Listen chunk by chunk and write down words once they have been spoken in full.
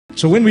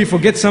So when we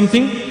forget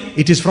something,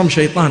 it is from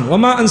shaitan.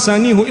 وَمَا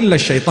أَنْسَانِيهُ إِلَّا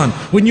الشَّيْطَانِ.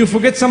 When you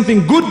forget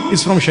something good,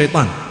 it's from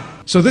shaitan.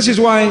 So this is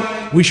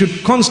why we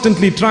should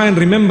constantly try and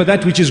remember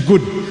that which is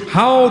good.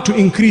 How to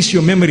increase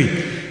your memory.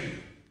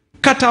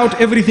 Cut out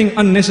everything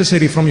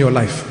unnecessary from your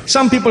life.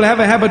 Some people have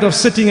a habit of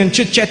sitting and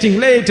chit-chatting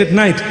late at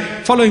night.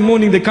 Following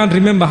morning they can't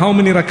remember how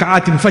many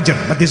raka'at in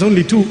Fajr, but there's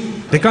only 2.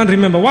 They can't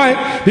remember.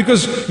 Why?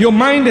 Because your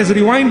mind has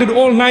rewinded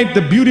all night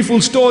the beautiful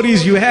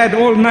stories you had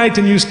all night,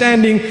 and you're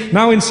standing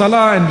now in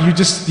Salah and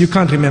you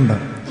can't remember.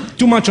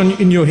 Too much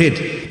in your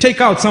head.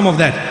 Take out some of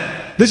that.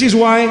 This is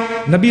why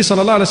Nabi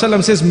sallallahu alaihi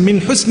wasallam says,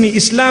 "Min husni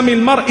islamil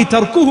mar'i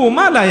tarkuhu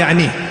ma la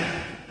ya'ni."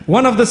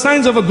 One of the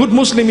signs of a good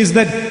Muslim is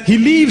that he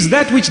leaves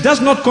that which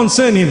does not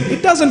concern him.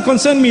 It doesn't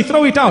concern me,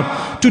 throw it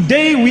out.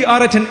 Today we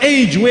are at an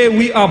age where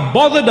we are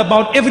bothered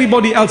about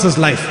everybody else's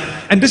life.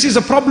 And this is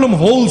a problem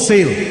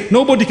wholesale.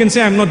 Nobody can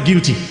say I'm not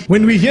guilty.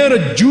 When we hear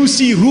a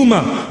juicy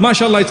rumor,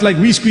 mashallah, it's like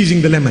we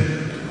squeezing the lemon.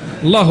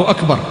 Allahu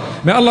Akbar.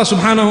 May Allah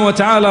subhanahu wa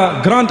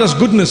ta'ala grant us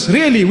goodness.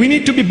 Really, we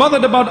need to be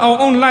bothered about our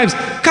own lives.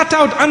 Cut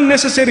out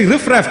unnecessary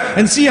riffraff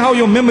and see how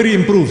your memory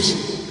improves.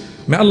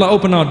 May Allah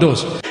open our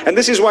doors. And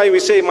this is why we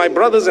say, my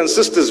brothers and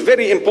sisters,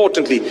 very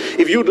importantly,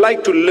 if you'd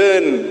like to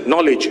learn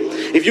knowledge,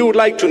 if you would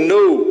like to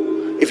know,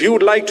 if you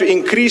would like to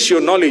increase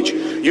your knowledge,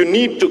 you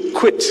need to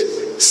quit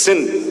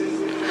sin.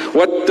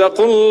 وَاتَّقُوا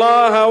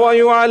اللَّهَ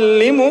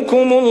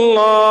وَيُعَلِّمُكُمُ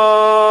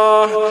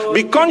اللَّهِ.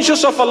 Be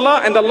conscious of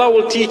Allah and Allah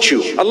will teach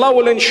you. Allah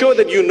will ensure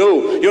that you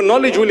know. Your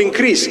knowledge will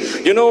increase.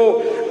 You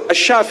know,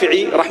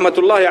 Al-Shafi'i,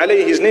 rahmatullahi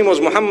alayhi, his name was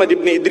Muhammad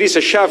ibn Idris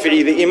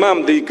Al-Shafi'i, the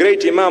Imam, the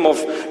great Imam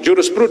of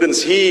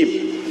jurisprudence.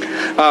 He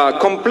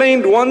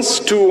complained once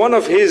to one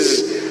of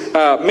his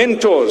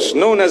mentors,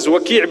 known as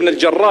Waki' ibn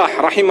al-Jarrah,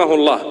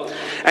 rahimahullah.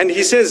 And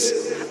he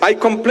says, I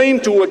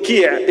complained to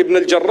Waki' ibn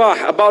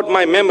al-Jarrah about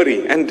my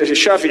memory. And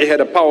Shafi'i had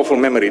a powerful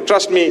memory.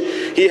 Trust me,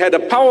 he had a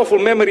powerful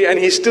memory and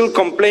he's still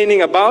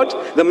complaining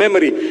about the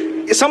memory.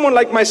 Someone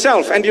like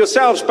myself and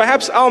yourselves,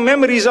 perhaps our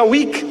memories are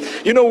weak.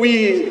 You know,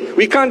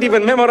 we can't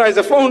even memorize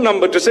a phone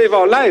number to save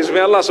our lives. May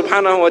Allah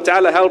subhanahu wa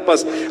ta'ala help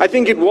us. I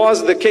think it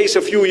was the case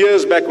a few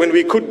years back when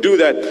we could do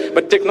that.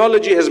 But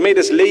technology has made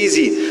us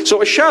lazy.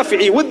 So a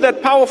Shafi'i with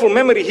that powerful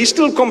memory, he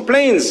still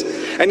complains.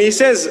 And he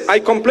says, I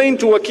complained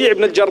to Waki'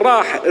 ibn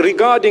al-Jarrah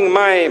regarding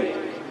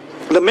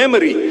the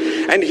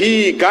memory. And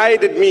he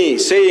guided me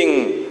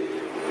saying,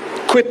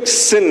 quit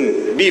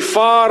sin, be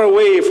far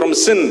away from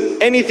sin.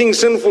 Anything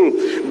sinful,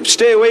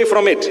 stay away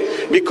from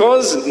it.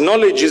 Because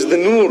knowledge is the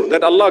nur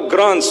that Allah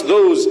grants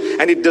those,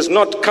 and it does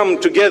not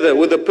come together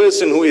with a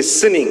person who is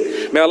sinning.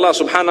 May Allah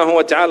subhanahu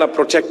wa ta'ala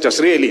protect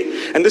us, really.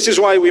 And this is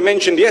why we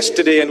mentioned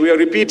yesterday, and we are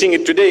repeating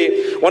it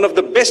today, one of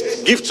the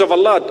best gifts of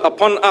Allah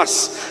upon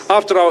us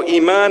after our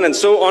iman and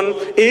so on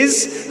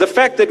is the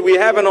fact that we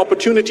have an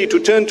opportunity to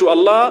turn to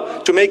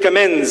Allah to make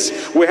amends.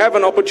 We have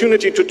an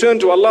opportunity to turn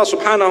to Allah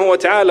subhanahu wa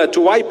ta'ala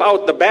to wipe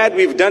out the bad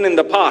we've done in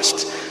the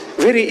past.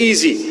 Very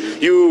easy.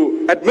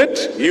 You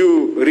admit,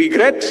 you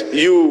regret,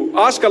 you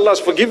ask Allah's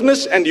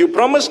forgiveness, and you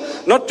promise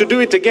not to do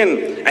it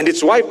again, and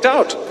it's wiped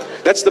out.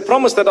 That's the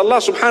promise that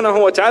Allah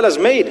subhanahu wa ta'ala has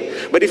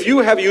made. But if you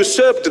have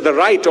usurped the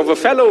right of a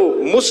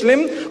fellow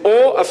Muslim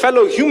or a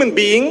fellow human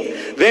being,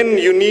 then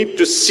you need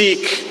to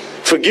seek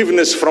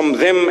forgiveness from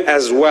them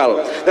as well.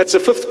 That's the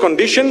 5th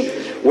condition,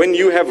 when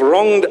you have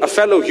wronged a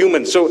fellow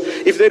human. So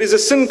if there is a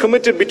sin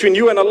committed between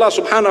you and Allah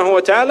subhanahu wa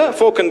ta'ala,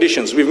 4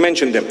 conditions, we've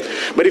mentioned them.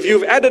 But if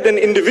you've added an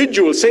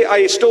individual, say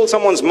I stole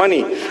someone's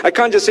money, I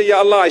can't just say, Ya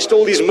Allah, I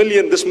stole this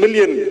million,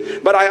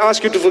 but I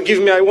ask you to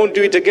forgive me, I won't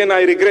do it again,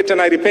 I regret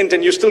and I repent,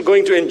 and you're still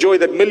going to enjoy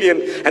that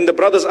million, and the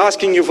brother's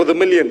asking you for the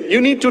million. You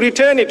need to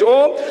return it,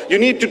 or you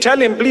need to tell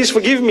him, please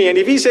forgive me. And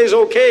if he says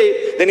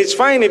okay, then it's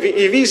fine. If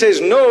he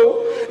says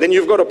no, then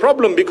you've got a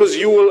problem, because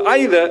you will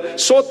either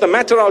sort the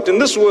matter out in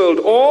this world,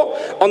 or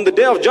on the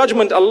day of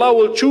judgment, Allah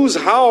will choose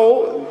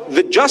how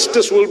the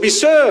justice will be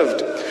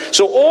served.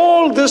 So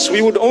all this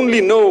we would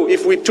only know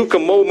if we took a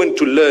moment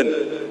to learn.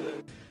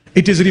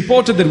 It is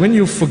reported that when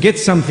you forget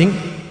something,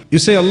 you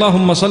say,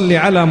 Allahumma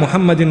salli ala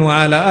Muhammadin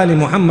wa ala ali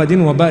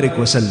Muhammadin wa barik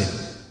wa sallim.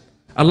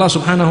 Allah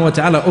subhanahu wa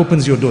ta'ala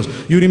opens your doors.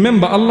 You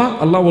remember Allah,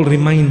 Allah will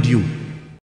remind you.